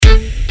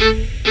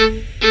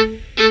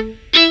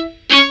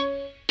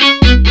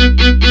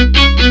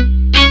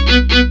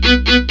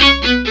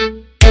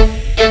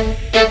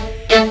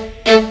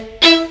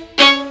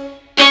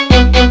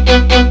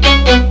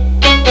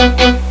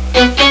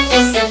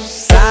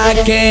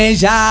Pra quem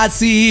já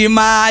se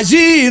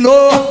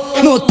imaginou,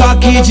 no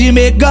toque de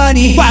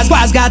Megane, com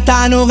as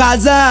gatas no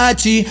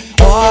rasante.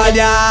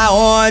 Olha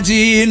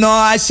onde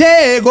nós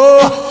chegou,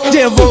 de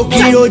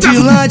Evoque ou de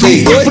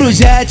Land, pro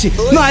jet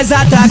nós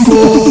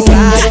atracou.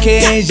 Pra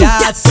quem já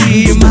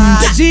se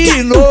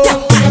imaginou,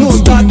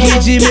 no toque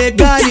de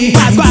Megane,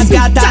 com as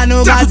gatas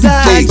no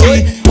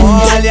rasante.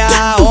 Olha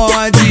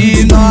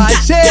onde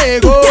nós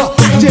chegou,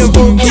 de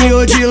Evoque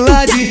ou de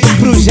Land,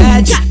 pro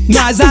jet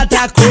nós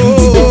atracou.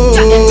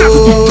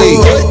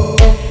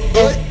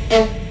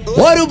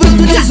 Ouro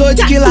bruto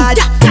 18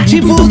 quilates,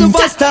 tipo do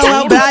Bostão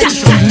é o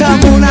Bright.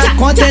 Tamo na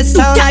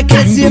contenção, no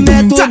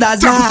aquecimento das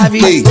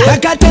naves. A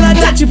carteira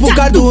tá tipo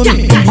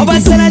cardume, a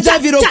cena já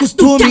virou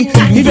costume.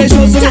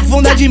 Invejoso no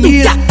fundo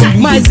admira,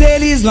 mas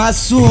eles não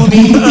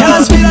assumem.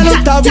 Elas viram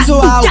no tal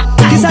visual,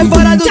 que sai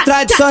fora do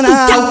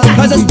tradicional.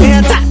 Nós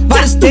ostenta,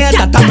 vários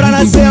tenta, tá pra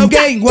nascer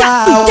alguém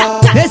igual.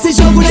 Nesse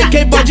jogo nem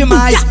quem pode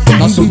mais,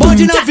 nosso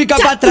bonde não fica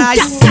pra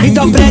trás.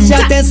 Então preste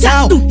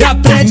atenção e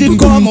aprende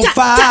como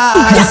faz.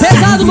 É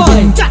pesado, boy.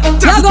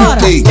 E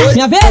agora?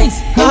 Minha vez?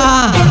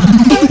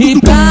 E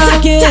pra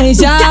quem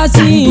já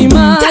se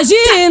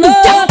imaginou,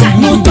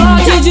 no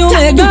toque de um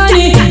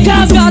Megane, com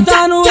as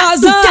gatas no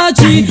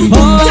rasante.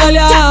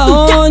 Olha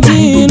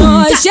onde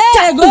nós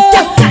chegou,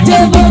 de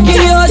Evoque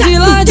ou de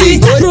Land,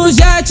 pro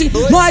jet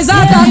nós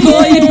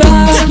atacou. E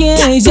pra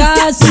quem já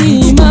se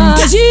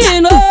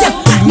imaginou,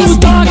 no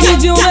toque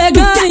de um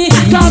Megane,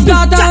 com as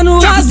gatas no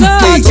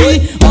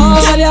rasante.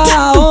 Olha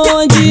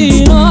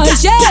onde nós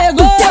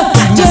chegou,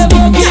 de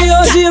Evoque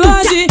ou de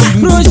Land,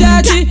 pro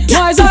jet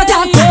nós atacou.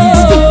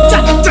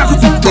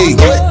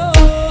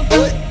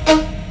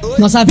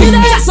 Nossa vida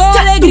é só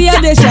alegria,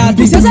 deixa a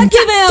tristeza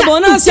que vem a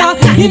bonância.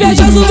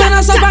 Invejoso vê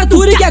nossa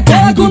fartura e quer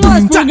colar com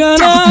nós por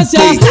ganância.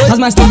 As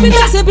mais top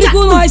tá sempre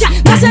com nós,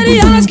 na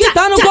série nós que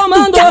tá no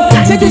comando.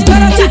 Cê te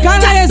espera ficar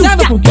na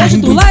reserva, porque os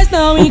titulares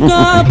estão em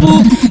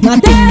campo. Na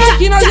terra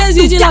que nós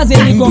reside,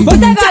 lazer e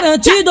conforto é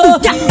garantido.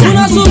 O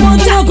nosso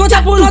bonde não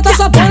conta por nota,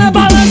 só põe na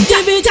balança de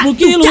 20 por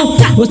quilo.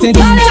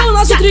 Ostentar é o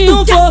nosso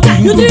triunfo,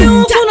 e o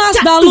triunfo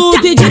nasce da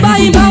luta. E de barra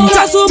em barra o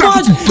nosso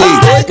bonde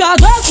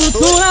arrecadou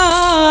cultura.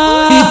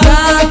 E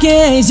pra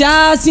quem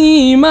já se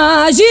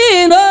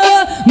imaginou,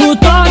 no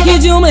toque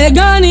de um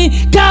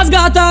Megane, com as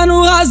gatas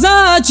no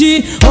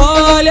rasante.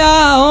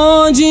 Olha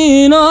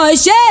onde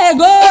nós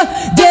chegou,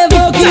 de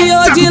Evoque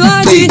ou de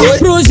Land,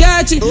 pro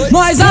jet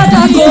nós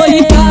atacou.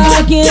 E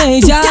pra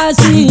quem já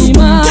se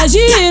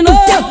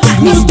imaginou,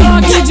 no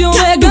toque de um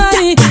Megane,